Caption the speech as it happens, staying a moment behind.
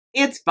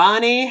It's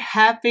Bonnie.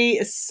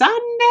 Happy Sunday.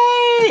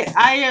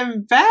 I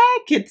am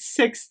back. It's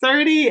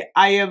 6:30.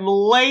 I am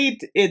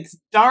late. It's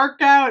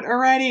dark out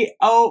already.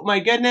 Oh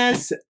my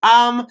goodness.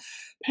 I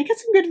got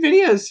some good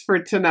videos for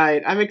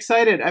tonight. I'm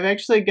excited. I've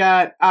actually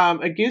got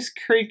a Goose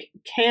Creek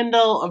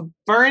candle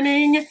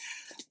burning.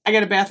 I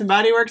got a Bath &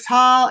 Body Works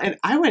haul, and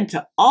I went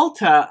to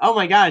Ulta. Oh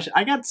my gosh,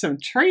 I got some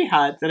Tree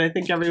Hut that I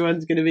think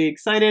everyone's going to be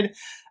excited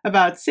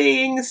about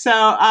seeing. So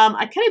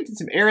I kind of did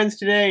some errands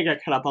today. I got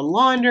caught up on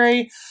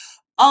laundry.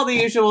 All the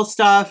usual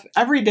stuff.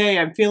 Every day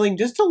I'm feeling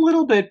just a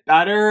little bit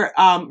better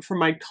from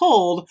my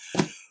cold,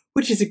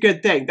 which is a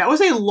good thing. That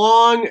was a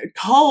long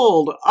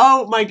cold.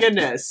 Oh my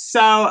goodness.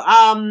 So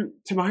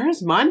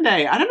tomorrow's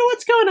Monday. I don't know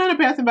what's going on at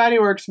Bath & Body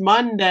Works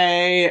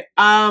Monday.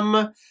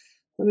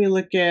 Let me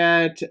look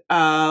at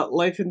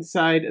Life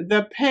Inside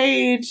the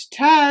Page.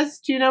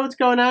 Test, do you know what's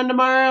going on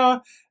tomorrow?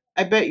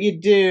 I bet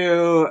you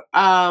do.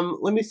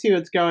 Let me see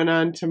what's going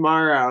on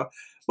tomorrow.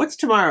 What's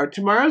tomorrow?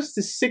 Tomorrow's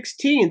the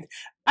 16th.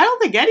 I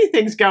don't think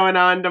anything's going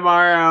on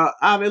tomorrow.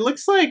 It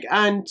looks like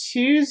on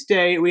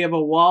Tuesday we have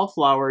a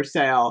wallflower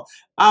sale.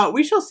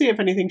 We shall see if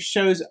anything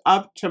shows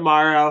up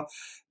tomorrow.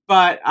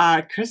 But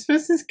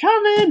Christmas is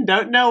coming.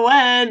 Don't know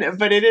when,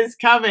 but it is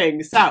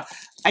coming. So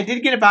I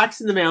did get a box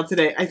in the mail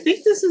today. I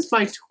think this is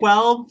my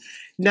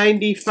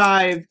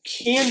 $12.95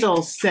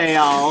 candle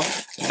sale.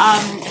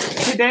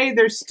 Today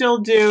they're still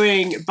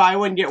doing buy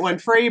one, get one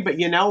free. But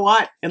you know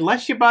what?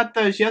 Unless you bought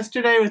those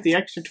yesterday with the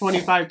extra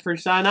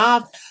 25%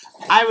 off,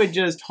 I would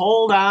just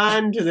hold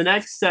on to the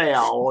next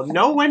sale.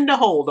 Know when to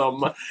hold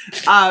them.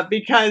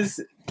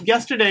 Because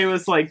yesterday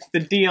was like the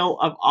deal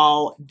of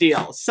all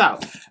deals. So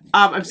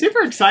I'm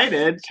super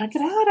excited. Check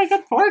it out. I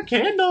got 4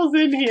 candles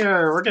in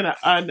here. We're going to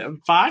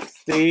unbox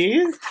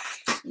these.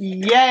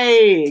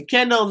 Yay.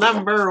 Candle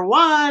number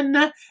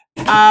 1.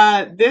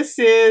 This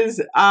is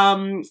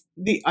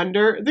the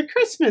Under the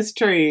Christmas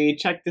Tree.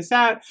 Check this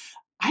out.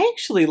 I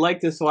actually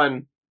like this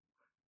one.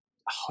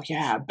 Oh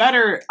yeah,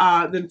 better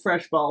than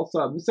Fresh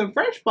Balsam. So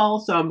Fresh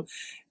Balsam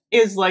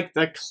is like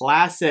the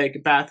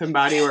classic Bath &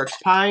 Body Works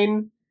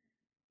pine.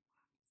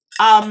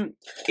 It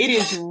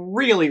is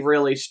really,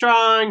 really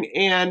strong,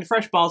 and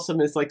Fresh Balsam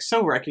is like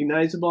so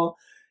recognizable.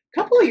 A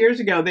couple of years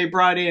ago, they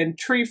brought in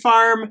Tree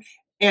Farm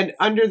and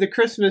Under the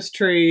Christmas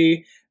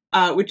Tree,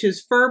 which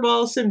is fir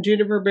balsam,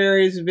 juniper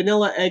berries,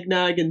 vanilla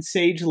eggnog, and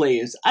sage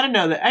leaves. I don't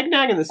know, the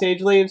eggnog and the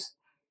sage leaves,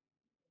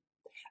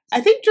 I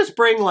think just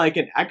bring like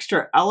an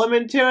extra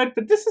element to it,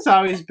 but this has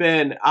always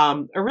been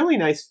a really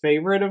nice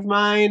favorite of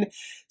mine.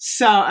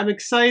 So I'm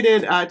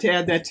excited to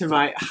add that to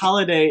my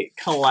holiday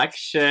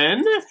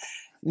collection.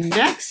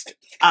 Next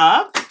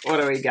up,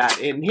 what do we got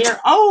in here?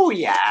 Oh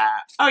yeah,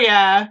 oh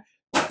yeah.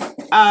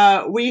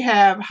 We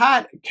have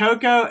hot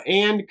cocoa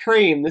and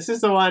cream. This is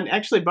the one,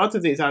 actually both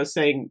of these I was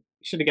saying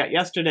should have got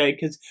yesterday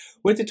because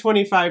with the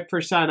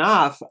 25%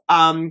 off,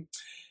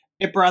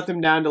 it brought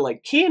them down to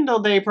like candle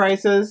day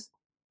prices.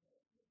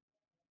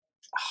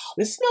 Oh,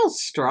 this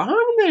smells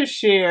strong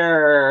this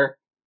year.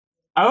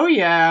 Oh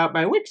yeah,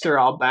 my wicks are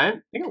all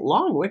bent. I got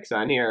long wicks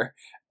on here.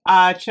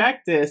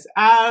 Check this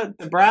out,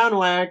 the brown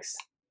wax.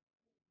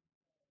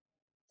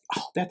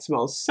 Oh, that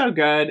smells so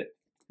good.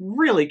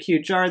 Really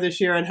cute jar this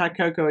year on hot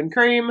cocoa and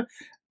cream.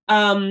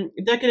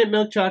 Decadent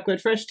milk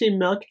chocolate, fresh steamed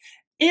milk,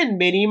 and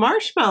mini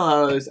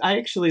marshmallows. I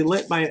actually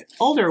lit my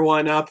older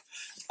one up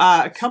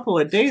a couple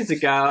of days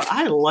ago.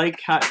 I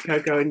like hot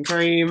cocoa and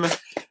cream.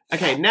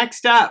 Okay,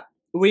 next up,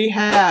 we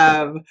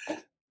have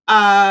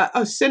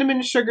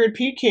cinnamon sugared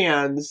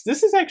pecans.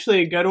 This is actually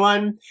a good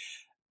one.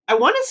 I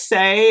want to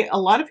say a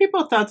lot of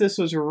people thought this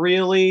was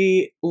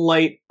really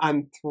light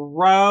on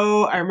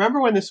throw. I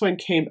remember when this one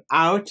came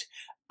out,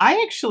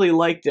 I actually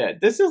liked it.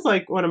 This is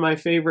like one of my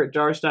favorite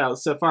jar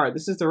styles so far.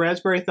 This is the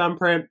raspberry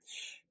thumbprint,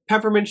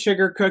 peppermint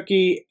sugar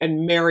cookie,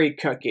 and Mary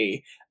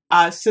cookie.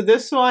 So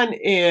this one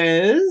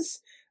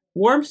is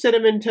warm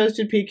cinnamon,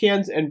 toasted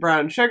pecans, and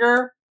brown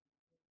sugar.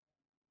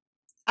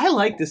 I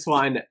like this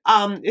one.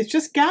 It's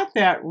just got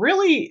that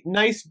really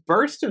nice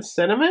burst of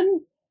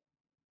cinnamon.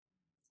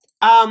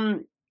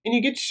 And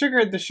you get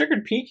the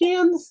sugared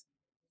pecans.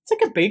 It's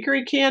like a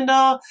bakery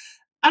candle.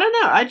 I don't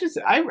know.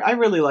 I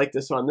really like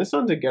this one. This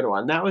one's a good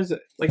one. That was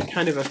like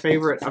kind of a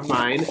favorite of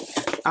mine.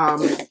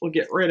 We'll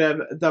get rid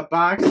of the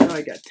box. Now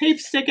I got tape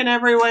sticking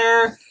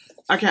everywhere.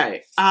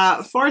 Okay,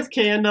 4th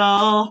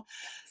candle.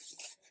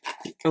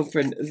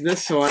 Open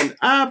this one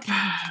up.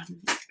 I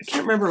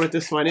can't remember what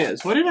this one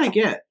is. What did I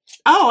get?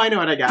 Oh, I know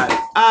what I got.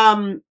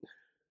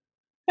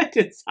 That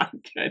did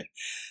sound good.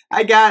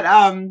 I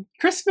got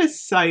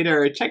Christmas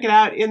cider. Check it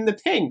out in the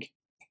pink.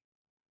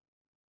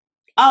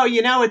 Oh,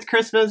 you know it's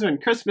Christmas when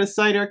Christmas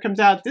cider comes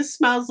out. This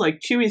smells like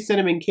chewy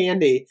cinnamon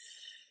candy.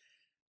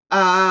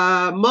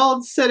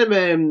 Mulled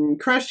cinnamon,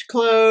 crushed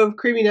clove,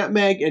 creamy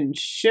nutmeg, and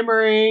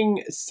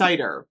shimmering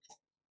cider.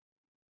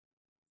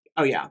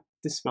 Oh yeah,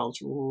 this smells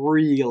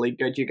really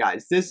good, you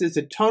guys. This is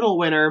a total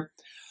winner.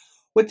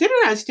 What's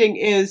interesting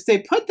is they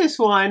put this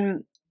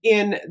one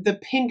in the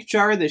pink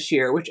jar this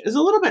year, which is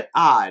a little bit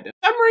odd.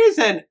 For some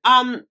reason,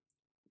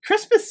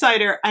 Christmas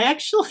cider, I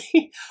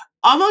actually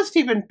almost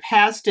even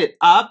passed it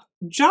up.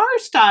 Jar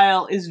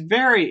style is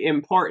very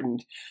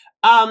important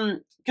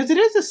because it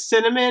is a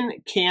cinnamon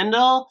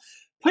candle.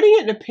 Putting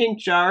it in a pink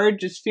jar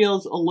just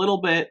feels a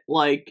little bit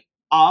like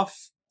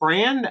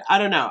off-brand. I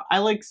don't know. I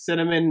like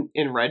cinnamon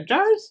in red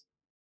jars.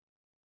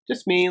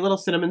 Just me, little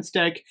cinnamon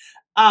stick.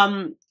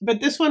 But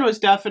this one was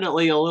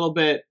definitely a little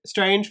bit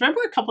strange.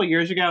 Remember a couple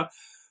years ago,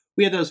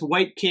 we had those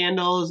white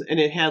candles and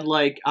it had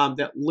like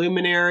that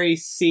luminary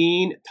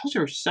scene. Those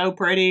are so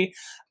pretty.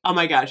 Oh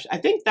my gosh. I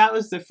think that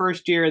was the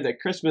first year that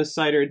Christmas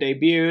cider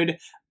debuted.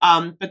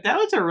 But that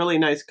was a really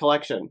nice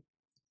collection.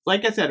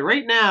 Like I said,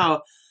 right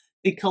now,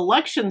 the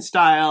collection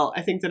style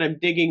I think that I'm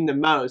digging the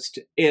most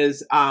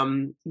is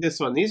this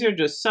one. These are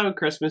just so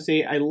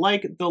Christmassy. I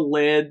like the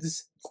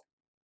lids.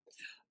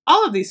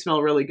 All of these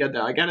smell really good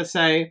though, I gotta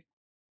say.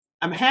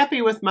 I'm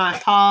happy with my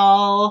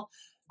haul.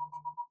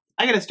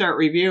 I gotta start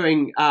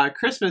reviewing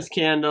Christmas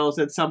candles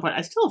at some point.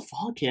 I still have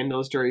fall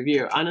candles to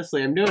review.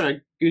 Honestly, I'm doing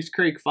a Goose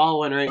Creek fall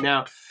one right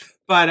now.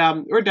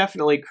 But we're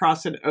definitely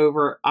crossing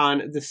over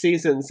on the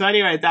season. So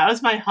anyway, that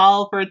was my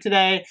haul for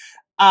today.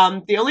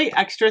 The only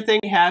extra thing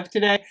we have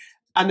today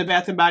on the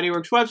Bath & Body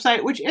Works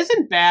website, which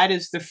isn't bad,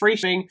 is the free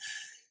shipping.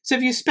 So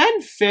if you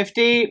spend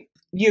 $50,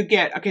 you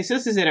get, okay, so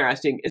this is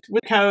interesting. It's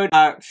with code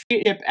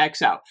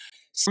FreeShipXO.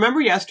 So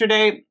remember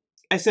yesterday,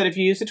 I said if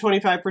you use the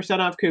 25%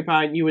 off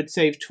coupon, you would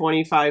save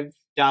 $25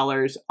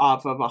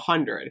 off of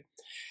 $100.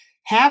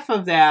 Half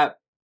of that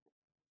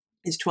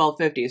is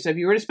 $12.50. So if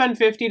you were to spend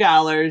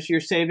 $50, your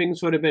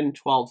savings would have been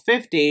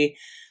 $12.50.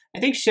 I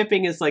think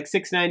shipping is like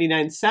 $6.99,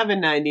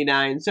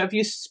 $7.99. So if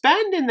you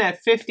spend in that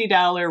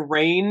 $50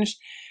 range,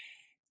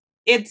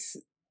 it's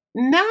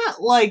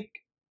not like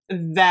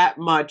that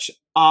much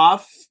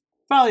off.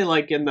 Probably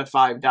like in the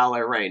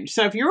 $5 range.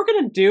 So if you were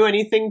going to do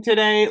anything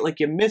today,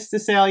 like you missed the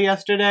sale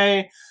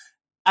yesterday,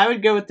 I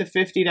would go with the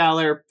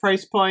 $50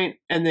 price point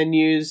and then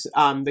use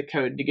the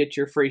code to get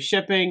your free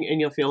shipping and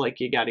you'll feel like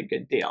you got a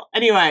good deal.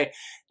 Anyway,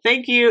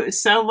 thank you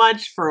so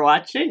much for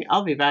watching.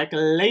 I'll be back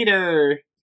later.